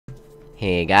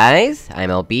Hey guys,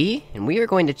 I'm LB, and we are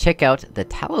going to check out the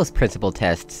Talos principle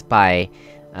tests by,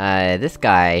 this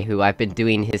guy, who I've been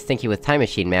doing his Thinking with Time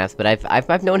Machine maps, but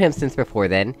I've known him since before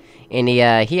then, and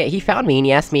he found me and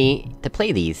he asked me to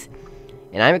play these.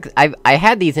 And I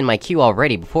had these in my queue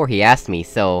already before he asked me,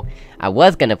 so I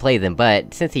was gonna play them,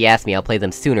 but since he asked me, I'll play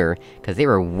them sooner, cause they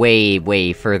were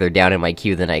way further down in my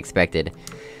queue than I expected.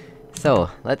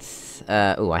 So, let's,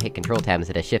 ooh, I hit Control Tab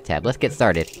instead of Shift Tab. Let's get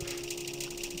started.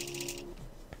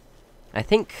 I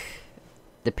think,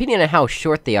 depending on how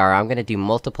short they are, I'm gonna do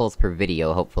multiples per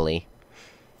video, hopefully.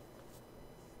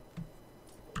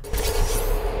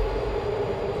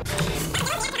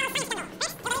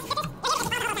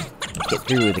 Get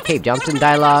through the Cave Johnson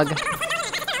dialogue.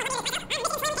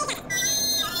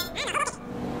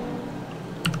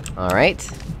 Alright.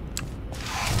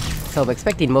 So I'm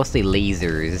expecting mostly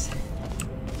lasers.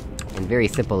 And very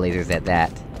simple lasers at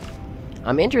that.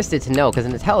 I'm interested to know, because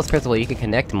in the Talos principle you can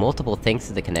connect multiple things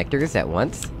to the connectors at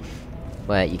once.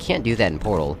 But you can't do that in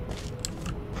Portal.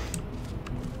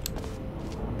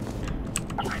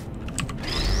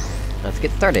 Let's get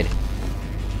started.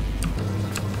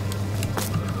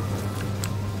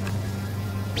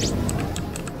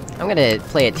 I'm gonna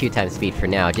play at 2 times speed for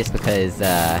now, just because,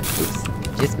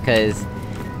 just because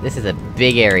this is a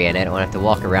big area and I don't wanna have to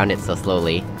walk around it so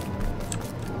slowly.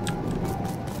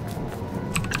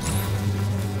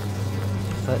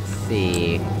 Let's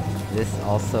see... This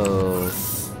also...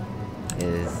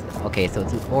 is... Okay, so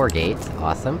it's an OR gate,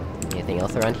 awesome. Anything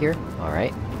else around here?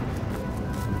 Alright.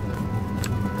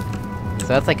 So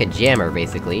that's like a jammer,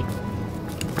 basically.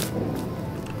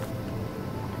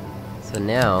 So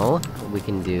now, what we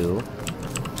can do...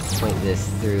 point this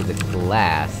through the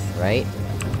glass, right?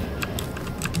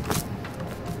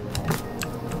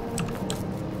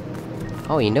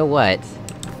 Oh, you know what?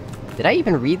 Did I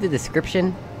even read the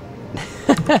description?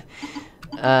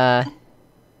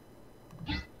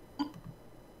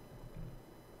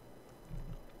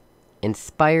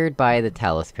 Inspired by the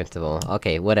Talos principle.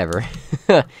 Okay, whatever.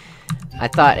 I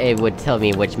thought it would tell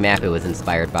me which map it was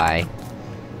inspired by.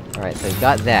 Alright, so we've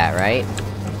got that, right?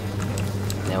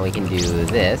 Now we can do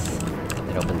this.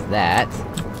 That opens that.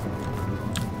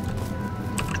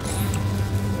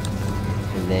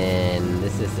 And then...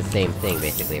 this is the same thing,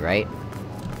 basically, right?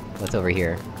 What's over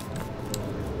here?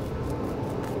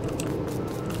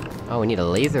 Oh, we need a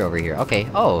laser over here. Okay.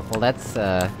 Oh, well that's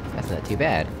not too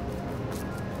bad.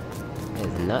 That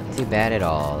is not too bad at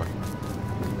all. In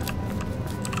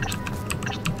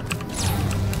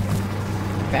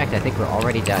fact, I think we're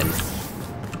already done.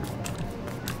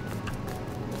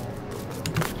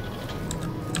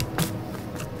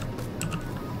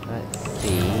 Let's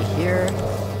see here...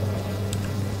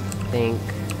 I think...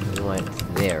 we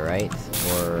went there, right?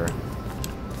 Or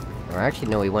actually,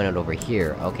 no, we went out over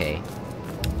here. Okay.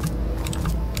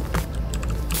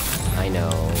 I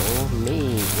know...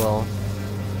 me... well...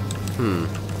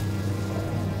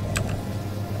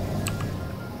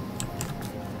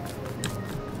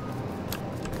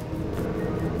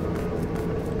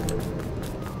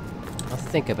 Let's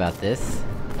think about this.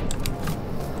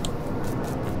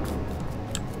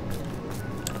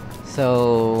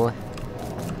 So...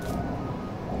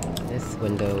 this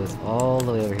window's all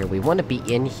the way over here. We want to be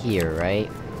in here, right?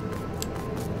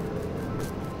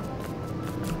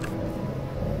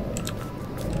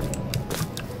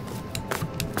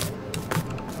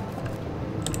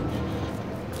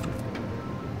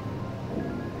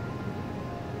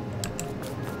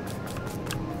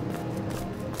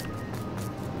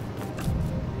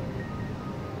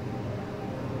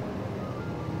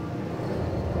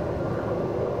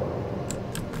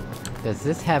 Does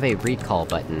this have a recall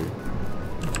button?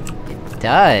 It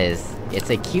does! It's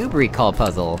a cube recall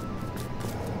puzzle!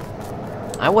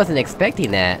 I wasn't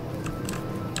expecting that!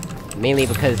 Mainly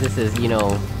because this is, you know...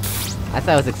 I thought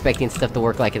I was expecting stuff to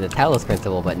work like in the Talos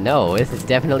principle, but no, this is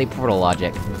definitely Portal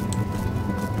logic.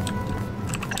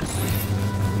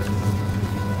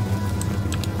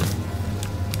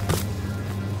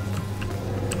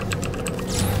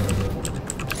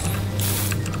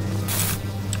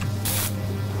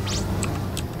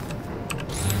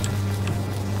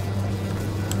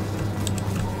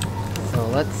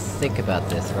 Let's think about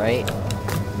this, right?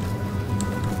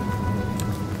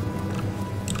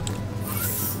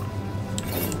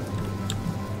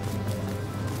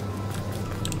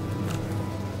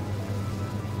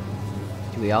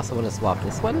 Do we also want to swap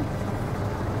this one?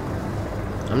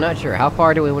 I'm not sure, how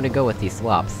far do we want to go with these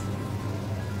swaps?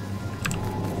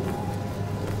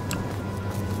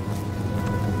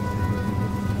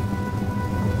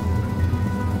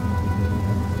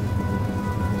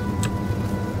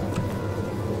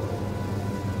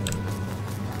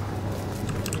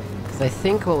 So I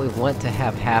think what we want to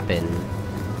have happen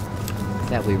is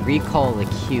that we recall the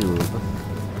cube,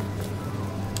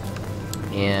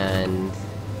 and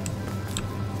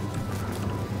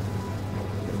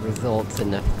it results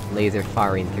in the laser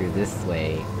firing through this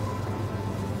way.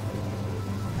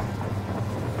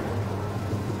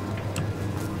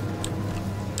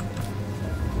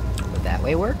 Would that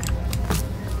way work?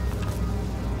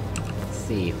 Let's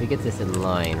see, if we get this in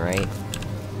line, right?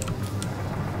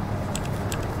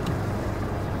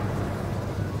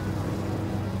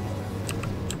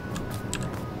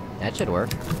 That should work,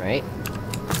 right?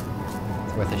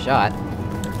 It's worth a shot.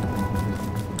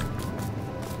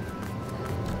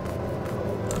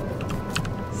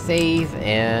 Save,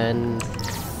 and...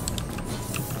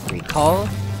 recall?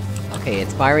 Okay,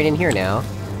 it's firing in here now.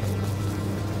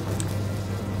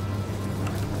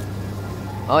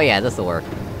 Oh yeah, this'll work.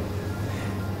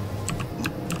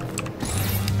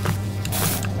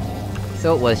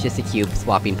 So it was just a cube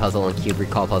swapping puzzle and cube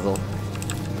recall puzzle.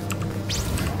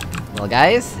 Well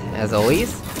guys, as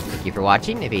always, thank you for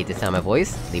watching. If you hate the sound of my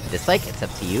voice, leave a dislike, it's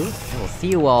up to you. And we'll see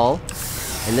you all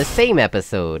in the same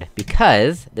episode,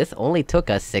 because this only took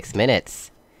us 6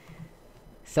 minutes.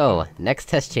 So, next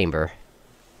test chamber.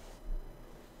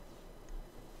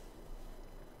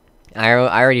 I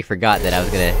already forgot that I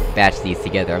was gonna batch these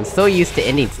together. I'm so used to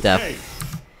ending stuff.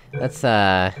 Let's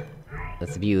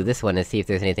view this one and see if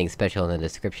there's anything special in the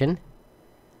description.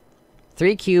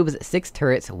 3 cubes, 6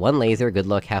 turrets, 1 laser, good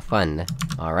luck, have fun.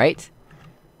 Alright.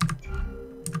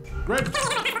 Great.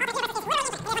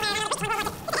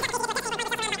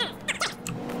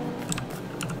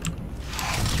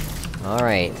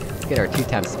 Alright, let's get our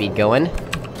 2x speed going.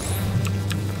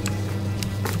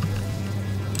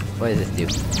 What does this do?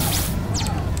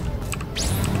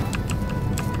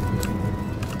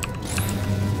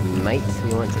 Might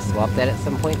we want to swap that at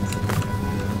some point?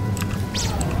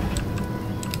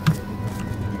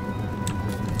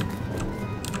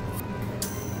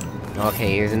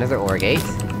 Okay, here's another ore gate.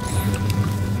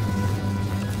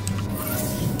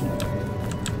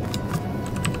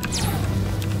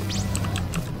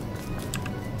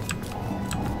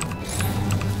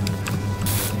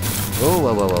 Whoa,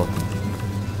 whoa, whoa, whoa.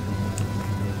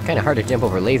 Kinda hard to jump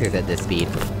over lasers at this speed.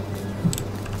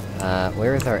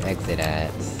 Where is our exit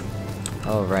at?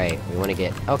 Oh, right, we wanna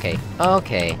get... okay,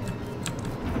 okay!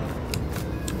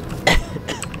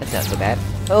 That's not so bad.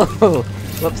 Oh!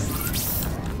 Whoops!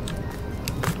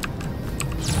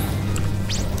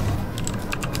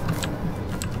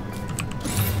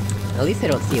 At least I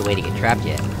don't see a way to get trapped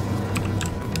yet.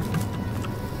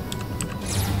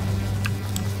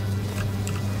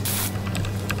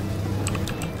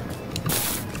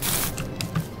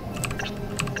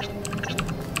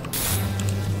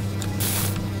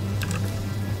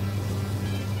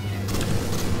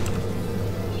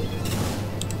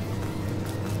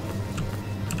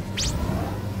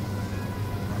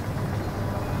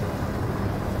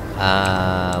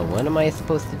 What am I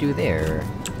supposed to do there?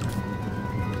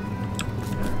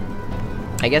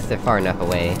 I guess they're far enough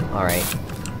away. Alright.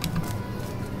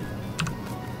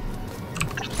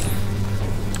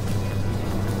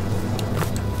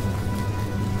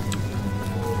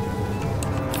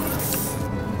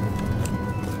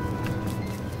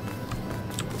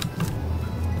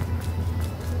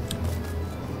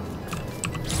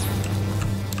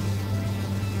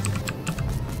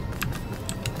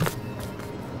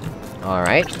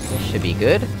 Alright, this should be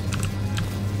good.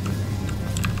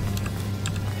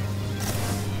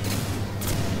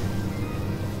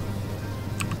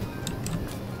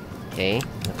 Okay,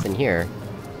 what's in here?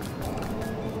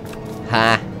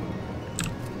 Ha!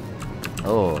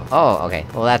 Oh, oh, okay.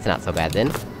 Well, that's not so bad then.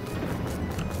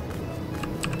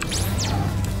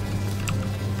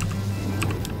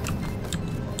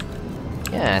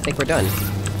 Yeah, I think we're done.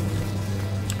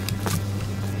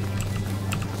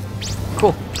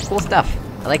 Cool. Cool stuff.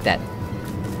 I like that.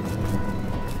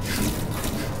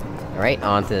 Alright,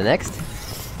 on to the next.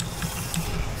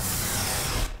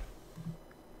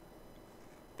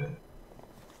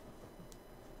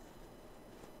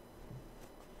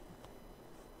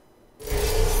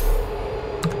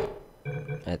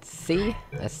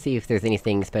 Let's see if there's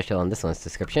anything special in this one's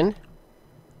description.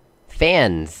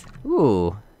 Fans!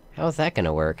 Ooh, how's that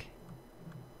gonna work?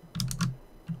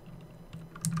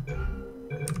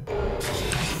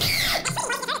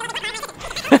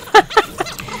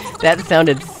 That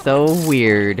sounded so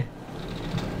weird.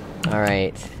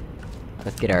 Alright.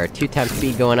 Let's get our 2x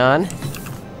speed going on.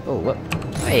 Oh, whoop.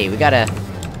 Hey, we got a...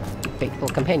 faithful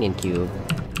companion cube.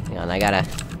 Hang on, I gotta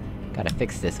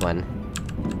fix this one.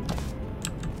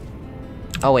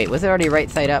 Oh wait, was it already right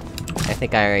side up? I I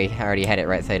think I already had it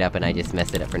right side up and I just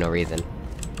messed it up for no reason.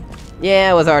 Yeah,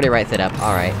 it was already right side up,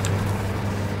 alright.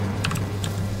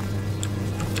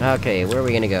 Okay, where are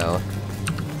we gonna go?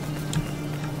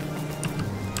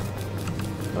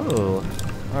 Oh,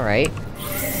 alright.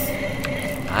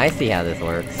 I see how this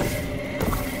works.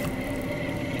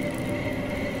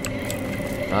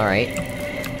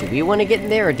 Alright. Do we wanna get in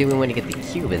there, or do we wanna get the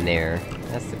cube in there?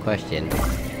 That's the question.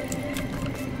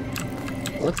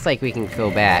 Looks like we can go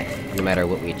back, no matter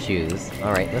what we choose.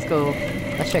 Alright, let's go...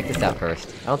 let's check this out first.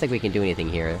 I don't think we can do anything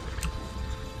here.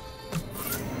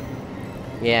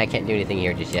 Yeah, I can't do anything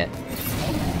here just yet.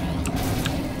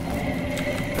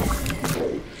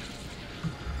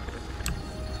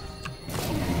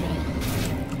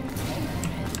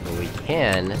 But we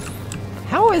can...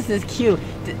 How is this cube...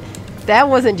 That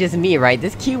wasn't just me, right?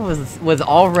 This cube was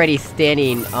already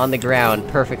standing on the ground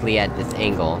perfectly at this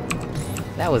angle.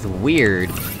 That was weird.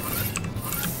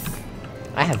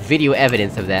 I have video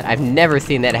evidence of that. I've never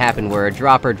seen that happen where a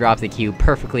dropper drops a cube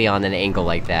perfectly on an angle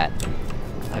like that.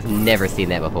 I've never seen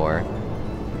that before.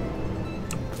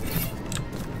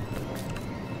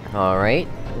 Alright,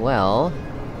 well...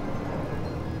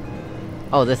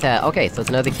 Oh, this okay, so it's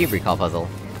another cube recall puzzle.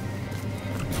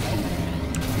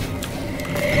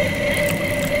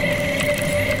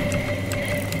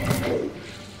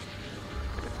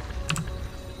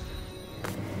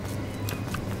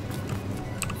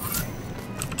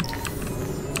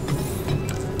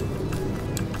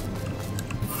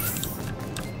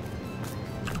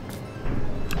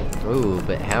 Ooh,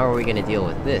 but how are we gonna deal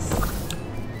with this?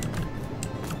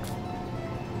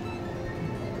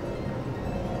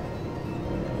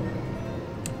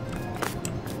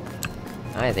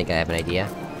 I think I have an idea.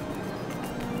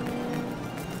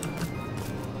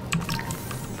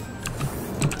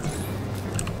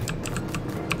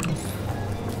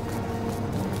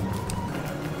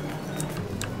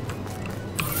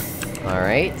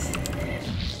 Alright.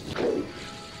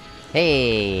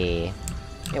 Hey!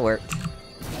 It worked.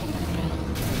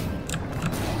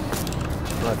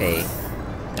 Okay.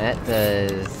 That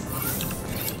does...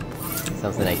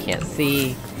 something I can't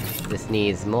see. This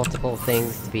needs multiple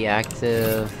things to be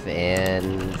active,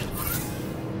 and...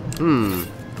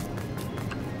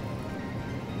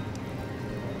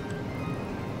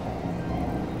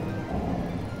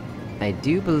 I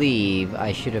do believe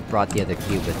I should have brought the other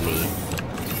cube with me.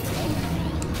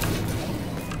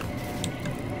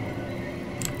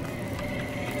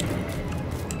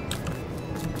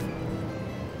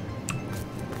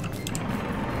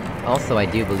 Also, I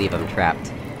do believe I'm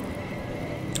trapped.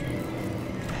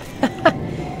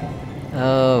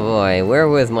 Oh boy, where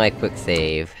was my quick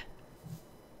save?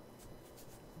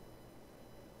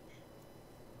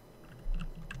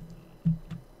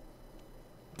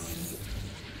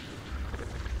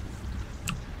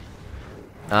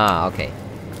 Ah, okay.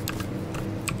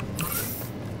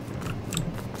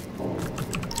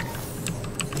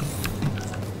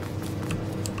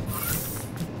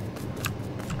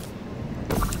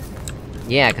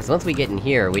 Yeah, cause once we get in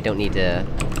here, we don't need to...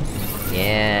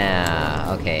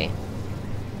 Yeah, okay.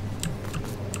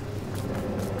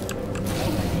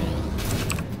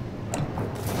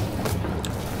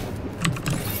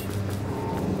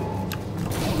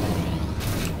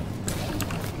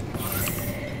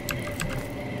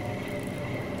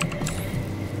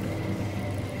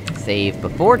 Save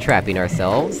before trapping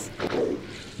ourselves.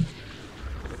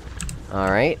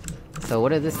 Alright. So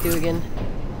what did this do again?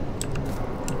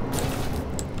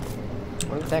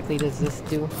 What exactly does this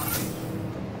do?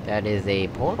 That is a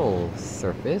portal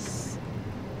surface.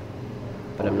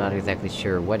 But I'm not exactly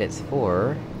sure what it's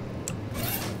for.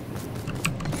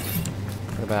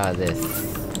 What about this?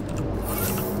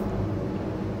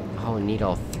 Oh, need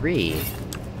all three.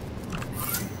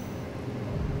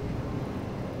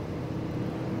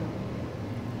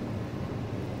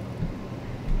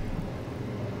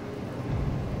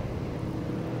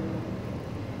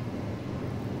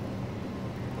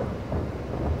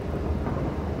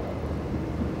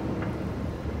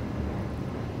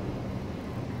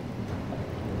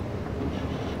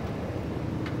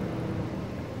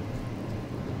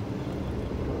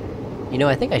 You know,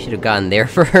 I think I should have gone there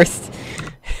first.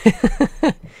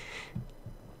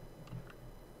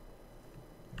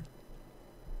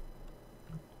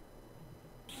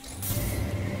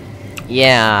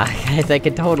 Yeah, guys, I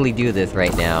could totally do this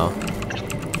right now.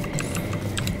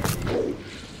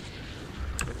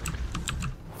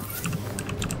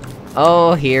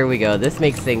 Oh, here we go. This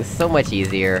makes things so much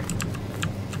easier.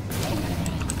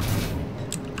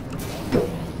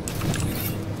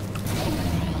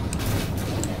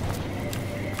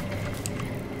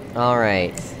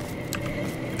 Alright.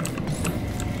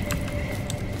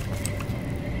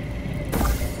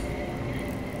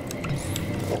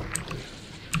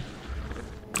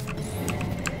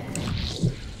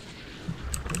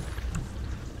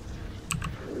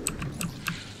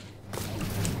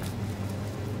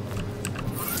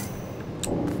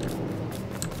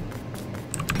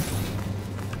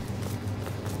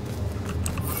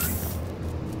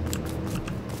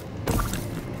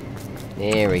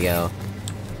 There we go.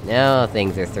 Now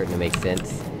things are starting to make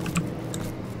sense.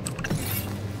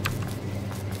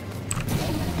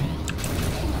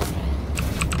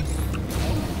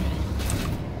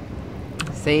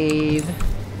 Save.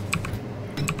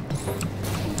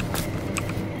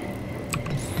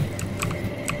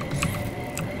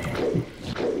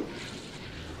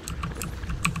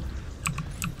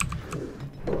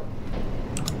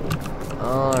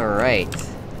 Alright.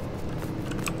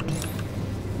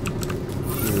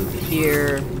 Cube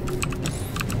here.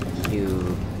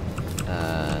 Cube...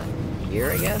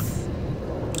 here, I guess?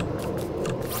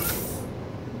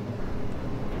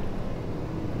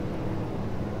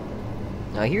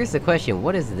 Now here's the question,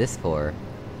 what is this for?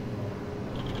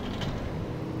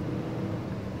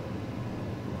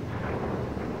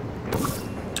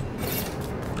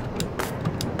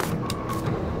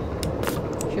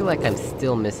 I feel like I'm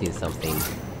still missing something.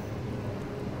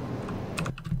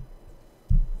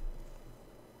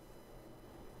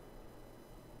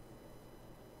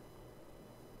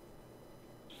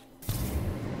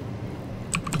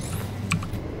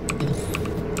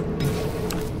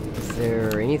 Is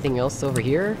there anything else over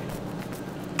here?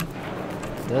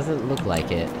 Doesn't look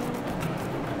like it.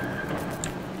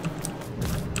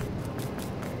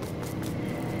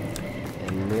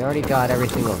 And we already got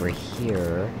everything over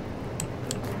here.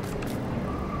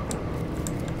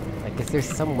 Like, is there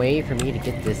some way for me to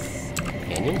get this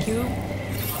companion cube?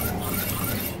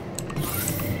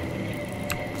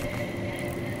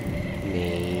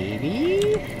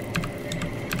 Maybe?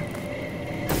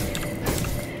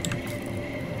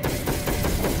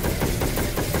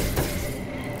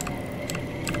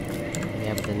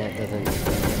 Yeah, but then that doesn't...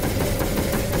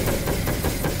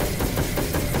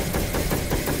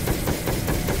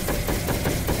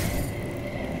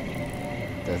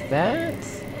 Does that?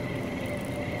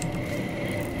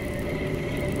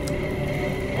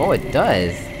 Oh, it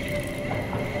does!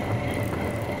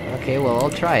 Okay, well, I'll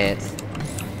try it.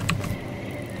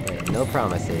 But no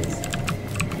promises.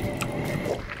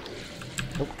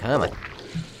 Oh, come on.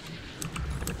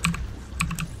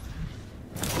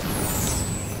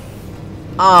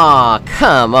 Aw,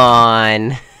 come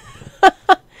on!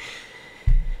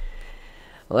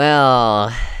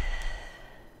 Well...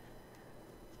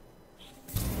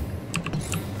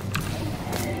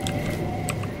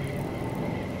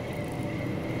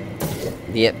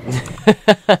 Yep.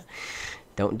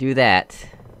 Don't do that.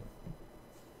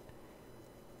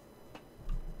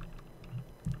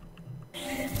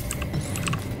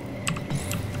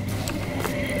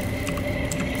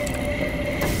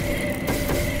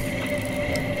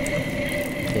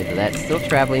 Okay, so that's still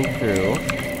traveling through.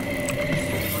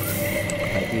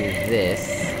 If I do this,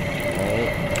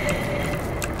 right?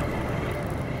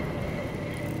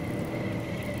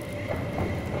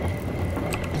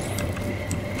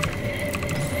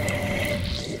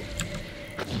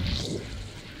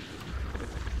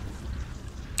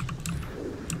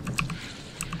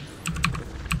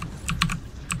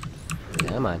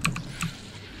 Come on.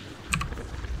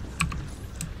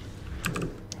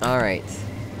 Alright.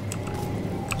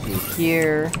 To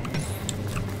here.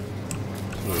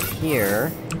 To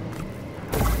here.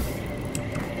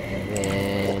 And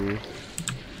then...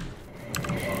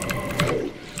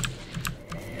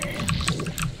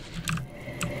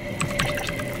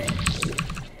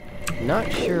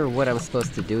 Not sure what I'm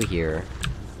supposed to do here.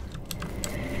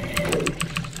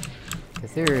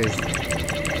 'Cause there is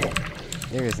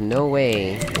no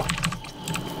way...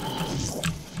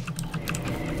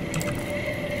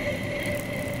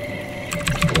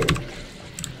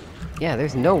 Yeah,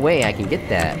 there's no way I can get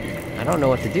that. I don't know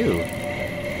what to do.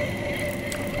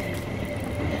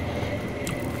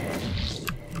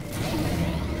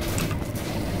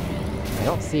 I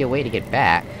don't see a way to get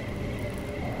back.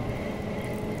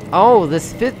 Oh,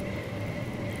 this fit...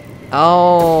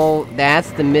 Oh,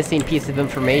 that's the missing piece of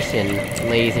information,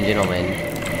 ladies and gentlemen.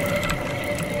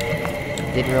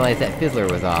 Didn't realize that fizzler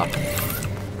was off.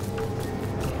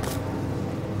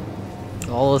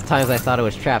 So all those times I thought it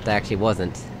was trapped, I actually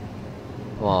wasn't.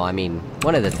 Well, I mean,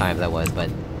 one of the times I was, but...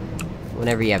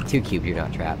 Whenever you have two cubes, you're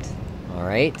not trapped.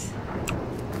 Alright.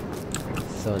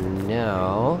 So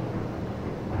now...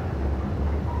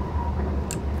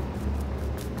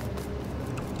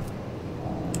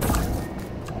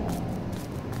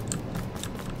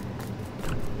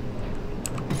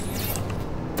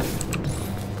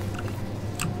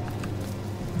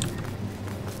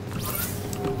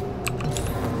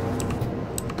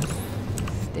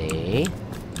 Stay.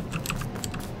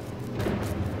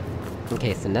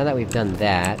 Okay, so now that we've done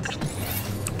that...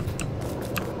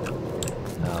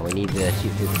 we need to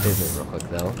shoot through the fizzler real quick,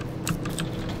 though.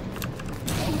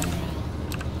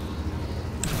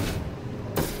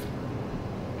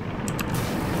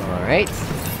 Alright.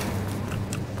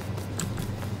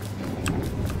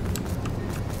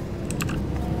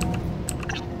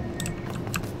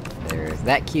 There's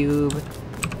that cube.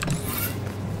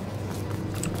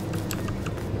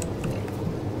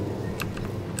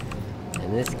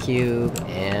 And this cube,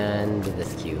 and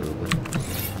this cube.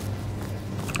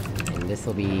 And this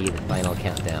will be the final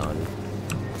countdown.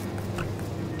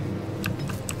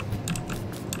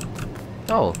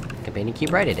 Oh, the companion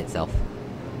cube righted itself.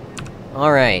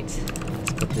 Alright,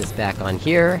 let's put this back on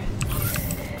here.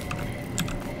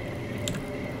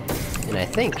 And I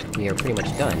think we are pretty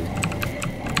much done.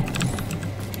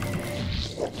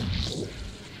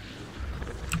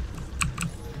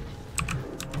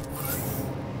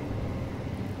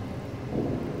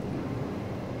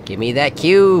 Give me that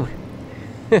cube!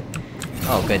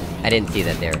 Oh, good. I didn't see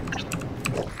that there.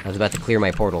 I was about to clear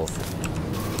my portals.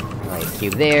 Alright,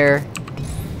 cube there.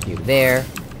 Cube there.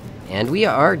 And we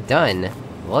are done!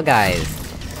 Well guys,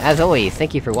 as always,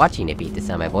 thank you for watching. If you hate the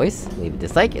sound of my voice, leave a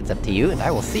dislike, it's up to you, and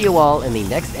I will see you all in the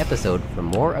next episode for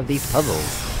more of these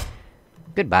puzzles.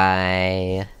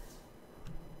 Goodbye!